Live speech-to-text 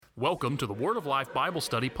Welcome to the Word of Life Bible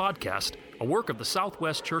Study Podcast, a work of the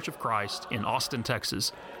Southwest Church of Christ in Austin,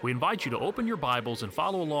 Texas. We invite you to open your Bibles and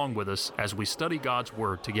follow along with us as we study God's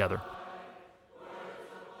Word together.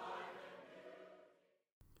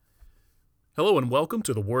 Hello and welcome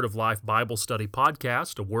to the Word of Life Bible Study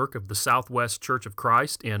Podcast, a work of the Southwest Church of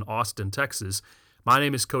Christ in Austin, Texas. My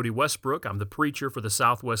name is Cody Westbrook. I'm the preacher for the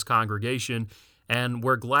Southwest congregation, and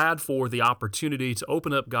we're glad for the opportunity to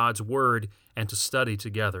open up God's Word and to study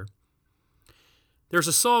together. There's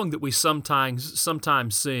a song that we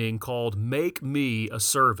sometimes sing called "Make Me a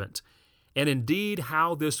Servant," and indeed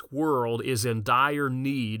how this world is in dire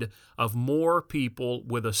need of more people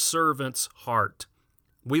with a servant's heart.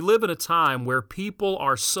 We live in a time where people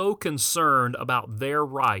are so concerned about their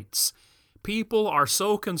rights. People are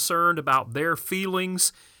so concerned about their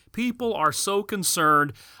feelings. People are so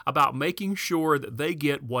concerned about making sure that they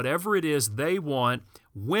get whatever it is they want,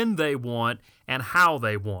 when they want, and how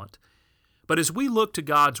they want. But as we look to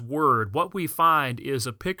God's Word, what we find is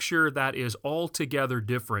a picture that is altogether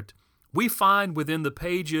different. We find within the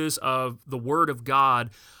pages of the Word of God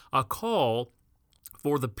a call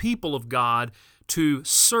for the people of God to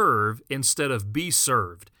serve instead of be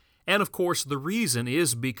served. And of course, the reason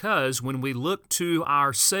is because when we look to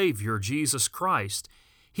our Savior, Jesus Christ,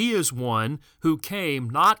 He is one who came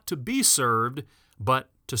not to be served, but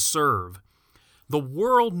to serve. The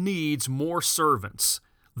world needs more servants,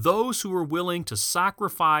 those who are willing to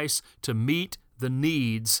sacrifice to meet the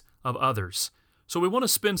needs of others. So we want to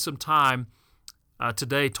spend some time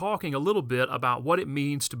today talking a little bit about what it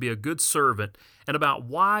means to be a good servant and about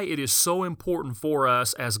why it is so important for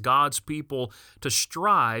us as God's people to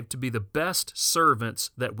strive to be the best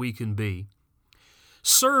servants that we can be.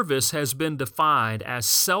 Service has been defined as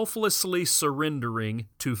selflessly surrendering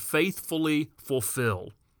to faithfully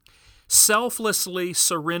fulfill. Selflessly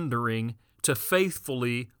surrendering to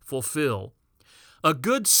faithfully fulfill. A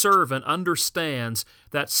good servant understands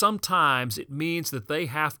that sometimes it means that they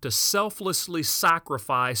have to selflessly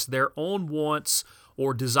sacrifice their own wants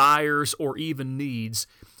or desires or even needs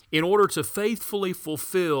in order to faithfully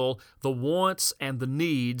fulfill the wants and the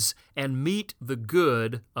needs and meet the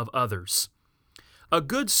good of others. A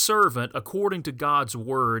good servant, according to God's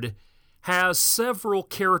Word, has several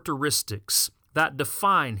characteristics that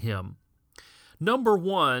define him. Number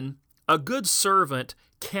one, a good servant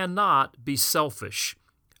cannot be selfish.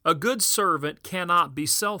 A good servant cannot be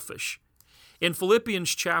selfish. In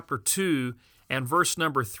Philippians chapter 2 and verse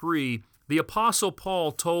number 3, the Apostle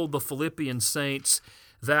Paul told the Philippian saints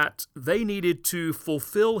that they needed to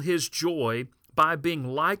fulfill his joy by being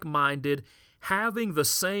like-minded, having the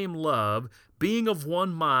same love, being of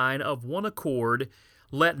one mind, of one accord.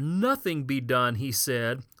 Let nothing be done, he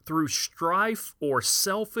said, through strife or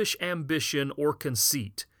selfish ambition or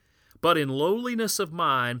conceit, but in lowliness of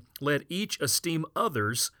mind let each esteem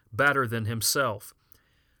others better than himself.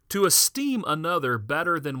 To esteem another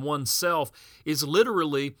better than oneself is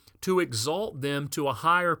literally to exalt them to a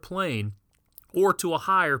higher plane or to a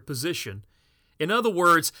higher position. In other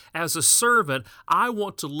words, as a servant, I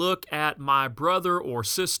want to look at my brother or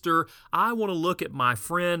sister, I want to look at my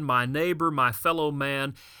friend, my neighbor, my fellow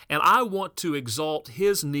man, and I want to exalt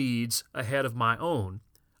his needs ahead of my own.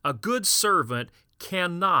 A good servant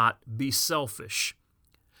cannot be selfish.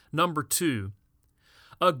 Number two,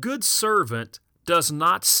 a good servant does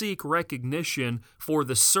not seek recognition for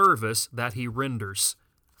the service that he renders.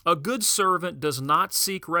 A good servant does not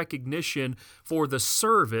seek recognition for the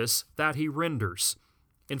service that he renders.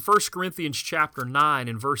 In 1 Corinthians chapter 9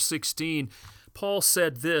 and verse 16, Paul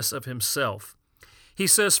said this of himself. He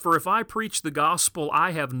says, "For if I preach the gospel,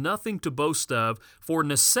 I have nothing to boast of, for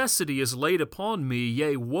necessity is laid upon me,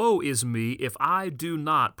 yea, woe is me, if I do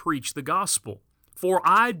not preach the gospel. For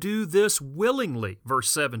I do this willingly,"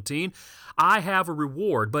 verse 17, "I have a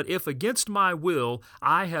reward, but if against my will,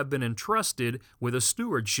 I have been entrusted with a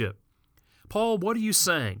stewardship." Paul, what are you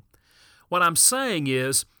saying? What I'm saying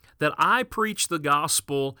is that I preach the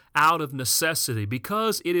gospel out of necessity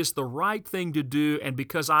because it is the right thing to do and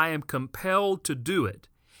because I am compelled to do it.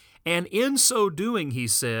 And in so doing, he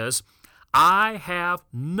says, I have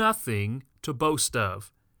nothing to boast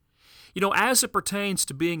of. You know, as it pertains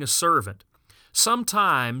to being a servant,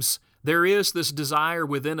 sometimes there is this desire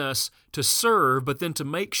within us to serve, but then to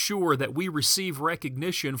make sure that we receive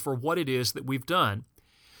recognition for what it is that we've done.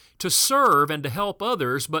 To serve and to help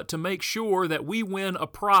others, but to make sure that we win a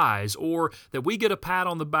prize or that we get a pat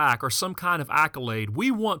on the back or some kind of accolade.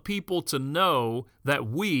 We want people to know that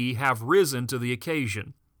we have risen to the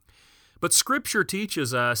occasion. But Scripture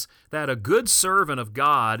teaches us that a good servant of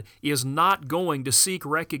God is not going to seek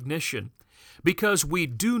recognition. because we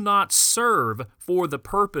do not serve for the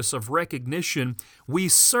purpose of recognition. We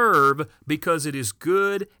serve because it is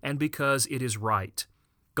good and because it is right.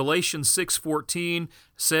 Galatians 6:14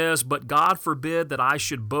 says, "But God forbid that I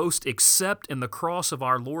should boast except in the cross of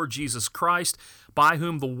our Lord Jesus Christ, by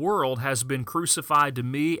whom the world has been crucified to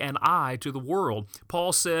me and I to the world."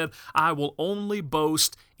 Paul said, "I will only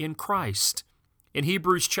boast in Christ." In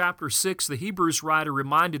Hebrews chapter 6, the Hebrews writer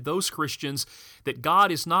reminded those Christians that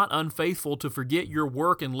God is not unfaithful to forget your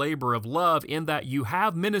work and labor of love, in that you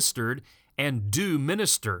have ministered and do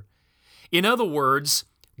minister. In other words,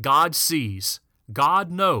 God sees,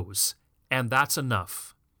 God knows, and that's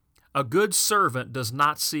enough. A good servant does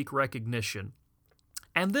not seek recognition.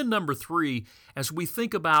 And then number 3, as we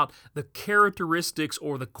think about the characteristics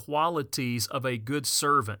or the qualities of a good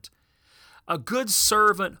servant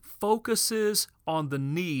focuses on the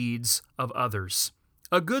needs of others.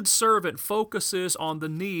 A good servant focuses on the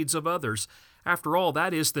needs of others. After all,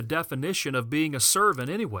 that is the definition of being a servant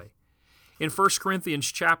anyway. In 1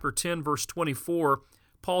 Corinthians chapter 10, verse 24,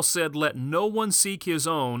 Paul said, "Let no one seek his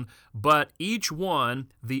own, but each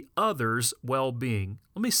one the other's well-being."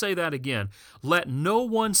 Let me say that again. Let no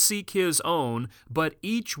one seek his own, but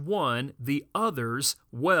each one the other's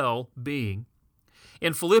well-being.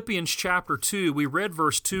 In Philippians chapter 2, we read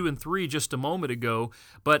verse 2 and 3 just a moment ago,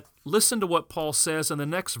 but listen to what Paul says in the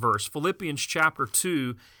next verse, Philippians chapter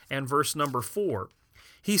 2 and verse number 4.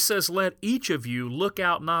 He says, "Let each of you look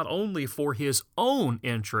out not only for his own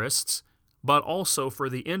interests, but also for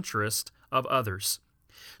the interest of others.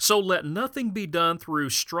 So let nothing be done through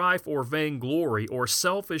strife or vainglory or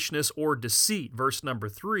selfishness or deceit," verse number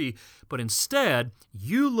 3, "but instead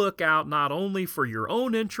you look out not only for your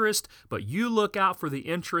own interest, but you look out for the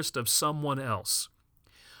interest of someone else."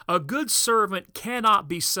 A good servant cannot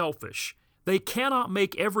be selfish. They cannot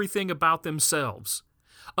make everything about themselves.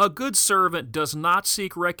 A good servant does not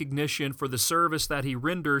seek recognition for the service that he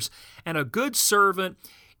renders, and a good servant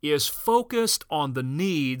is focused on the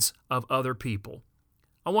needs of other people.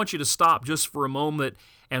 I want you to stop just for a moment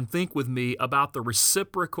and think with me about the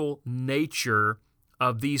reciprocal nature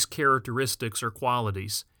of these characteristics or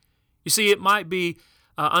qualities. You see, it might be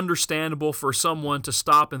understandable for someone to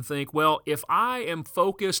stop and think, well, if I am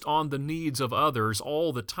focused on the needs of others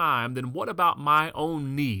all the time, then what about my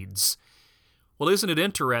own needs? Well, isn't it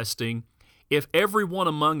interesting if everyone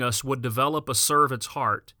among us would develop a servant's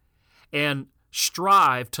heart and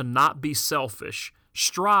strive to not be selfish,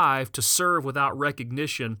 strive to serve without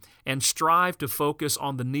recognition, and strive to focus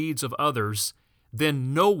on the needs of others,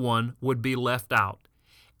 then no one would be left out.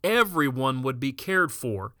 Everyone would be cared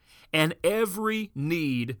for, and every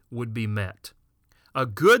need would be met. A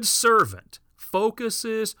good servant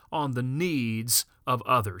focuses on the needs of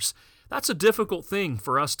others. That's a difficult thing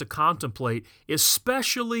for us to contemplate,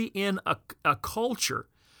 especially in a culture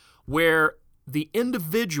where the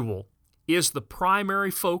individual is the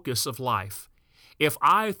primary focus of life. If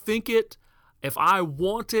I think it, if I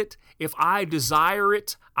want it, if I desire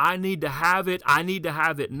it, I need to have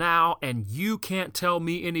it now, and you can't tell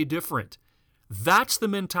me any different. That's the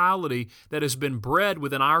mentality that has been bred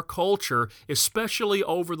within our culture, especially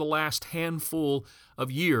over the last handful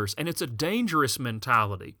of years, and it's a dangerous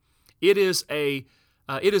mentality. It is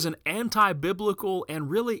an anti-biblical, and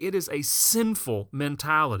really it is a sinful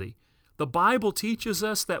mentality. The Bible teaches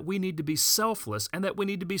us that we need to be selfless and that we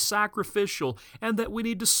need to be sacrificial and that we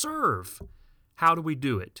need to serve. How do we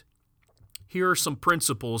do it? Here are some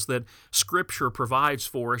principles that Scripture provides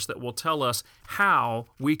for us that will tell us how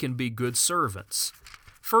we can be good servants.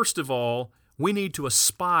 First of all, we need to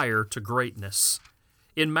aspire to greatness.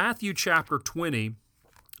 In Matthew chapter 20,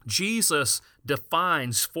 Jesus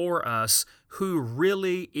defines for us who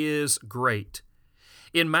really is great.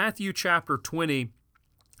 In Matthew chapter 20,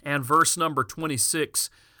 and verse number 26,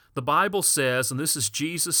 the Bible says, and this is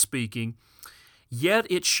Jesus speaking, "Yet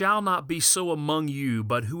it shall not be so among you,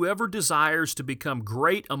 but whoever desires to become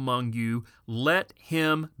great among you, let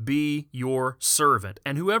him be your servant.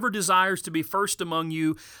 And whoever desires to be first among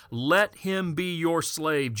you, let him be your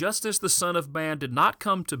slave, just as the Son of Man did not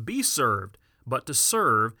come to be served, but to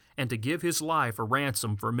serve and to give his life a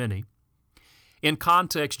ransom for many." In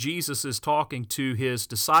context, Jesus is talking to his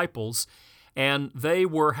disciples, and they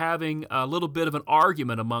were having a little bit of an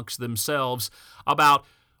argument amongst themselves about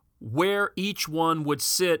where each one would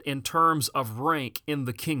sit in terms of rank in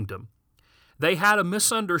the kingdom. They had a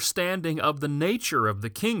misunderstanding of the nature of the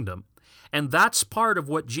kingdom, and that's part of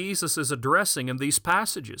what Jesus is addressing in these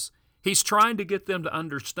passages. He's trying to get them to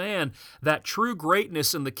understand that true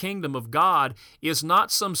greatness in the kingdom of God is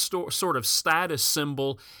not some sort of status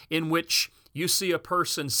symbol in which you see a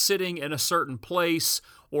person sitting in a certain place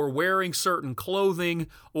or wearing certain clothing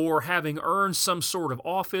or having earned some sort of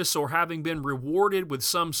office or having been rewarded with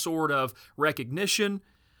some sort of recognition.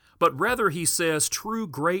 But rather, he says, true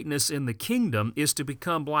greatness in the kingdom is to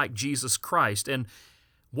become like Jesus Christ. And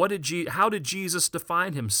how did Jesus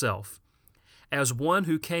define himself? As one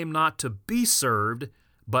who came not to be served,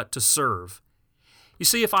 but to serve. You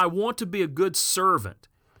see, if I want to be a good servant,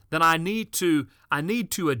 then I need to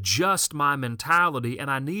adjust my mentality,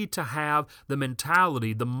 and I need to have the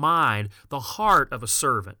mentality, the mind, the heart of a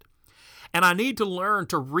servant. And I need to learn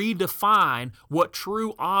to redefine what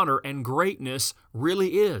true honor and greatness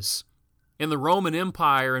really is. In the Roman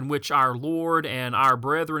Empire in which our Lord and our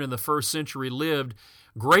brethren in the first century lived,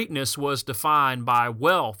 greatness was defined by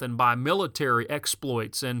wealth and by military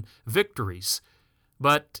exploits and victories.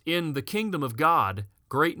 But in the kingdom of God,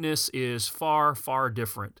 greatness is far, far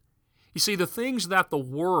different. You see, the things that the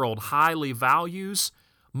world highly values,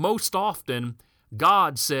 most often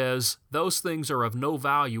God says those things are of no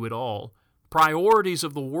value at all. Priorities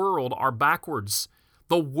of the world are backwards.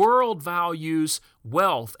 The world values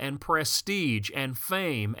wealth and prestige and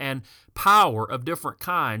fame and power of different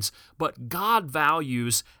kinds, but God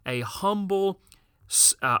values a humble,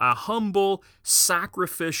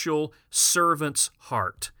 sacrificial servant's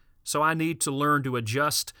heart. So I need to learn to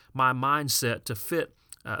adjust my mindset to fit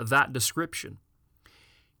that description.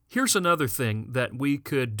 Here's another thing that we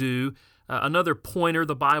could do, another pointer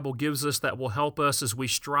the Bible gives us that will help us as we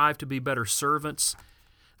strive to be better servants.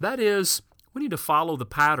 That is, we need to follow the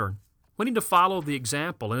pattern. We need to follow the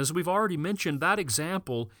example. And as we've already mentioned, that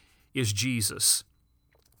example is Jesus.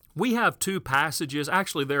 We have two passages.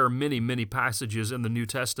 Actually, there are many, many passages in the New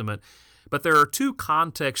Testament. But there are two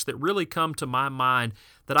contexts that really come to my mind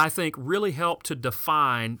that I think really help to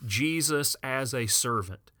define Jesus as a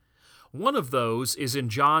servant. One of those is in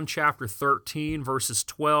John chapter 13, verses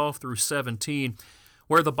 12 through 17,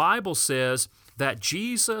 where the Bible says that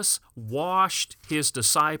Jesus washed his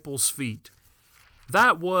disciples' feet.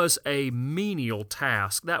 That was a menial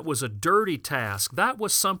task. That was a dirty task. That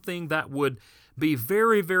was something that would be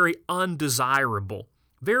very, very undesirable,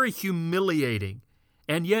 very humiliating.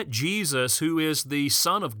 And yet Jesus, who is the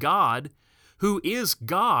Son of God, who is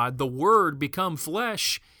God, the Word become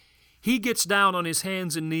flesh, he gets down on his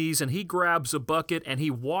hands and knees and he grabs a bucket and he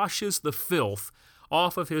washes the filth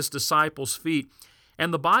off of his disciples' feet.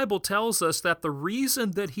 And the Bible tells us that the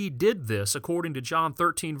reason that he did this, according to John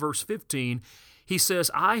 13, verse 15, he says,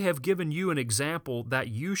 I have given you an example that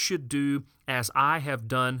you should do as I have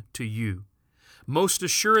done to you. Most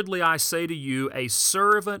assuredly, I say to you, a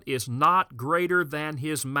servant is not greater than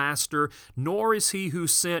his master, nor is he who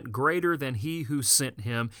sent greater than he who sent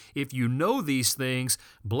him. If you know these things,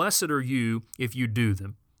 blessed are you if you do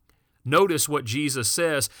them. Notice what Jesus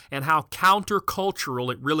says and how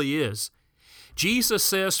countercultural it really is. Jesus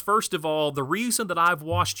says, first of all, the reason that I've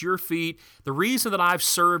washed your feet, the reason that I've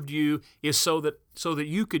served you is so that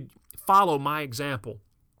you could follow my example,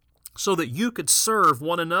 so that you could serve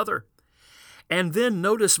one another. And then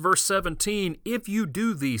notice verse 17, if you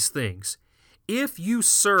do these things, if you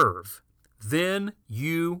serve, then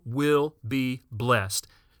you will be blessed.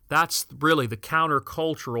 That's really the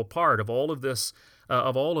countercultural part of all of this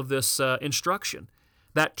instruction.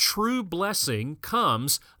 That true blessing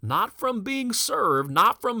comes not from being served,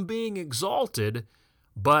 not from being exalted,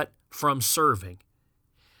 but from serving.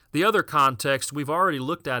 The other context, we've already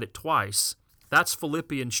looked at it twice. That's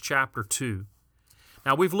Philippians chapter 2.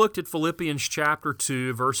 Now, we've looked at Philippians chapter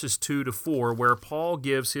 2, verses 2 to 4, where Paul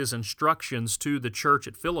gives his instructions to the church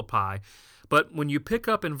at Philippi. But when you pick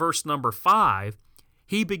up in verse number 5,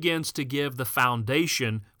 he begins to give the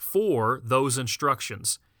foundation for those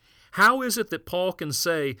instructions. How is it that Paul can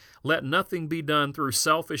say, let nothing be done through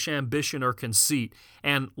selfish ambition or conceit,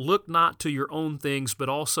 and look not to your own things, but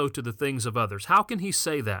also to the things of others? How can he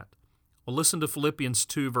say that? Well, listen to Philippians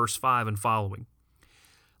 2, verse 5 and following.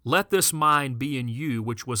 Let this mind be in you,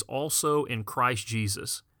 which was also in Christ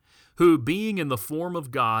Jesus, who, being in the form of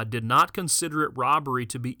God, did not consider it robbery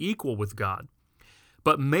to be equal with God,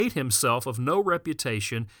 but made himself of no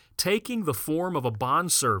reputation, taking the form of a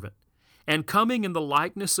bondservant, and coming in the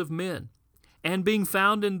likeness of men, and being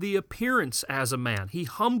found in the appearance as a man, he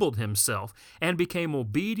humbled himself and became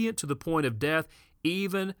obedient to the point of death,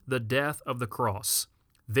 even the death of the cross.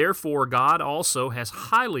 Therefore God also has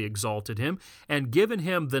highly exalted him and given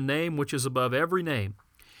him the name which is above every name,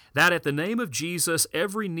 that at the name of Jesus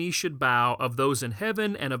every knee should bow, of those in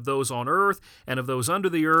heaven and of those on earth and of those under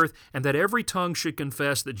the earth, and that every tongue should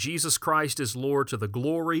confess that Jesus Christ is Lord, to the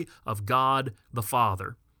glory of God the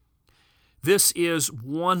Father. This is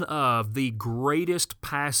one of the greatest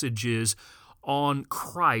passages on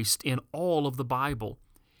Christ in all of the Bible.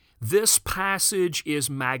 This passage is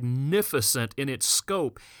magnificent in its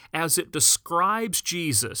scope as it describes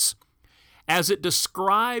Jesus, as it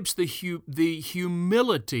describes the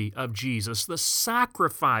humility of Jesus, the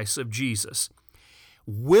sacrifice of Jesus,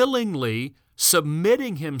 willingly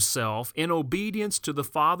submitting himself in obedience to the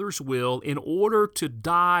Father's will in order to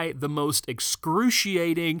die the most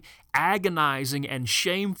excruciating, agonizing, and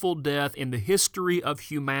shameful death in the history of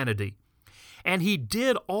humanity. And he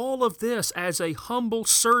did all of this as a humble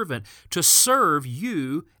servant to serve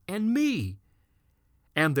you and me.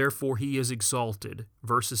 And therefore he is exalted.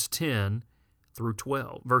 Verses 10 through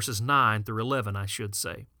 12. Verses 9 through 11, I should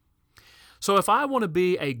say. So if I want to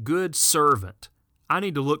be a good servant, I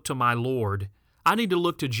need to look to my Lord. I need to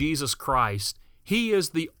look to Jesus Christ. He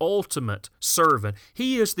is the ultimate servant.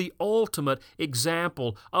 He is the ultimate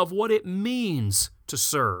example of what it means to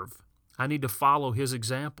serve. I need to follow his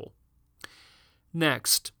example.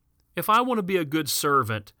 Next, if I want to be a good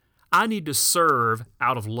servant, I need to serve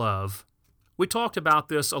out of love. We talked about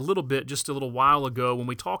this a little bit just a little while ago when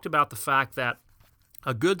we talked about the fact that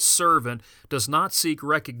a good servant does not seek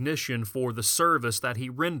recognition for the service that he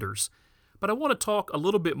renders. But I want to talk a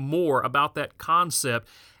little bit more about that concept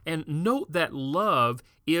and note that love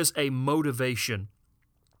is a motivation.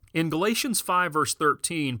 In Galatians 5 verse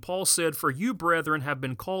 13, Paul said, "For you, brethren, have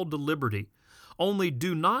been called to liberty. Only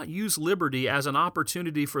do not use liberty as an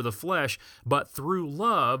opportunity for the flesh, but through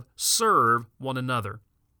love serve one another."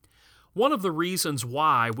 One of the reasons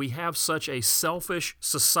why we have such a selfish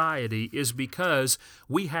society is because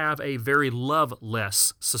we have a very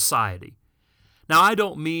loveless society. Now, I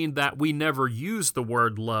don't mean that we never use the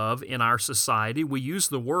word love in our society. We use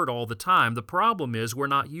the word all the time. The problem is we're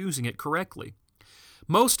not using it correctly.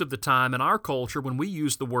 Most of the time in our culture, when we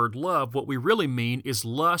use the word love, what we really mean is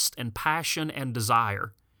lust and passion and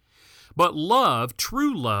desire. But love,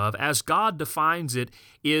 true love, as God defines it,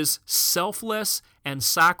 is selfless and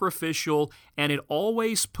sacrificial, and it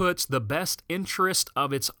always puts the best interest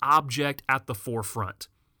of its object at the forefront.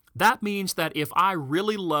 That means that if I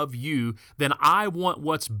really love you, then I want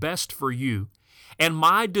what's best for you. And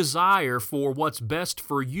my desire for what's best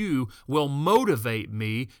for you will motivate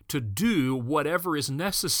me to do whatever is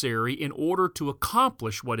necessary in order to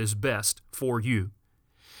accomplish what is best for you.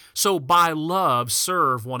 So by love,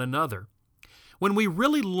 serve one another. When we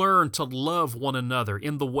really learn to love one another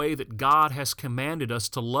in the way that God has commanded us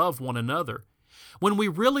to love one another, when we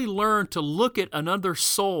really learn to look at another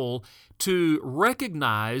soul, to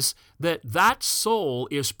recognize that that soul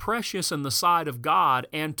is precious in the sight of God,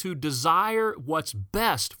 and to desire what's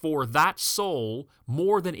best for that soul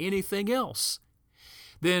more than anything else,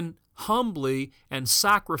 then humbly and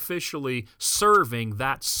sacrificially serving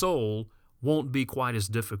that soul won't be quite as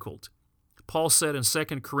difficult. Paul said in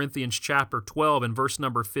 2 Corinthians chapter 12 and verse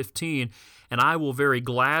number 15, "And I will very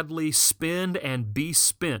gladly spend and be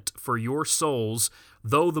spent for your souls,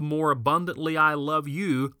 though the more abundantly I love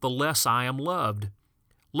you, the less I am loved."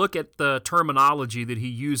 Look at the terminology that he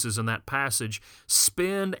uses in that passage,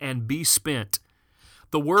 spend and be spent.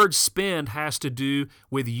 The word spend has to do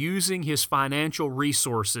with using his financial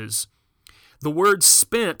resources. The word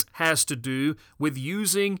spent has to do with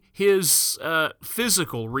using his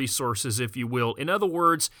physical resources, if you will. In other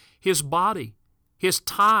words, his body, his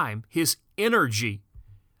time, his energy,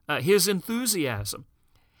 his enthusiasm.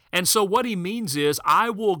 And so what he means is,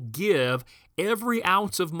 I will give every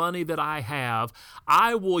ounce of money that I have.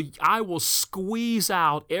 I will squeeze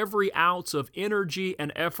out every ounce of energy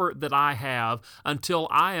and effort that I have until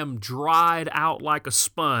I am dried out like a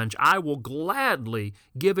sponge. I will gladly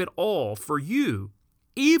give it all for you,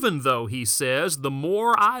 even though, he says, the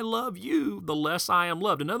more I love you, the less I am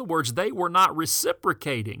loved. In other words, they were not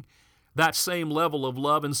reciprocating that same level of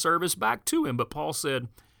love and service back to him. But Paul said,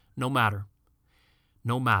 no matter.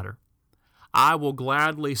 I will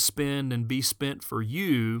gladly spend and be spent for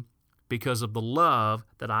you because of the love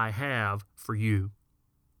that I have for you.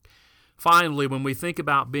 Finally, when we think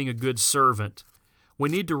about being a good servant, we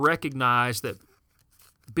need to recognize that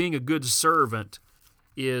being a good servant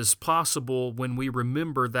is possible when we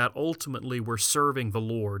remember that ultimately we're serving the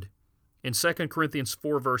Lord. In 2 Corinthians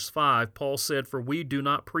 4 verse 5, Paul said, "For we do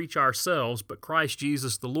not preach ourselves, but Christ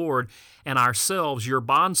Jesus the Lord, and ourselves your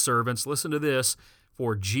bondservants," listen to this,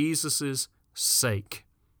 "for Jesus' sake."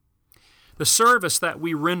 The service that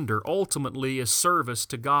we render ultimately is service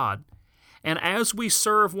to God. And as we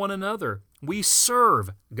serve one another, we serve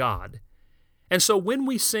God. And so when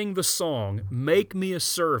we sing the song, "Make me a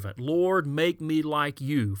servant, Lord, make me like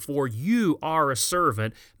you, for you are a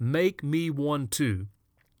servant, make me one too,"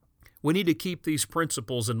 we need to keep these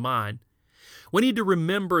principles in mind. We need to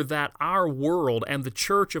remember that our world and the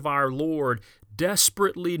church of our Lord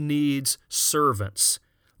desperately needs servants,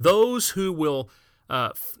 those who will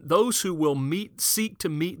seek to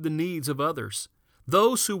meet the needs of others,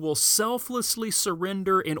 those who will selflessly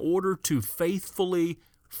surrender in order to faithfully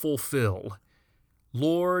fulfill.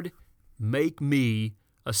 Lord, make me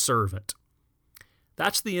a servant.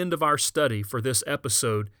 That's the end of our study for this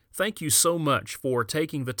episode. Thank you so much for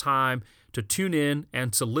taking the time to tune in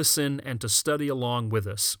and to listen and to study along with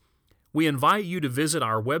us. We invite you to visit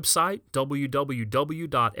our website,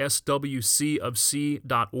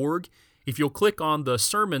 www.swcofc.org. If you'll click on the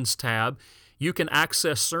Sermons tab, you can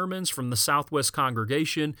access sermons from the Southwest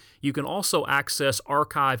Congregation. You can also access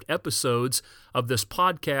archived episodes of this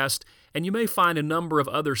podcast, and you may find a number of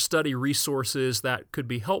other study resources that could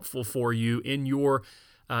be helpful for you in your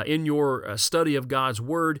study of God's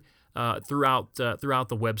Word throughout the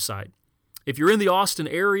website. If you're in the Austin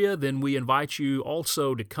area, then we invite you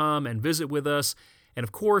also to come and visit with us. And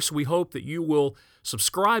of course, we hope that you will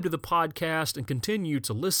subscribe to the podcast and continue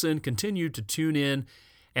to listen, continue to tune in,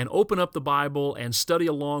 and open up the Bible and study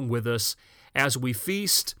along with us as we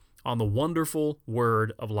feast on the wonderful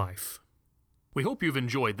Word of Life. We hope you've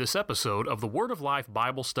enjoyed this episode of the Word of Life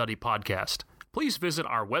Bible Study Podcast. Please visit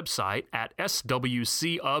our website at swcofc.org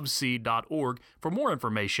for more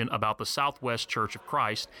information about the Southwest Church of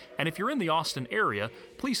Christ, and if you're in the Austin area,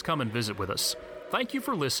 please come and visit with us. Thank you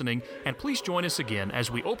for listening, and please join us again as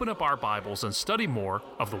we open up our Bibles and study more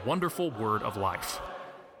of the wonderful Word of Life.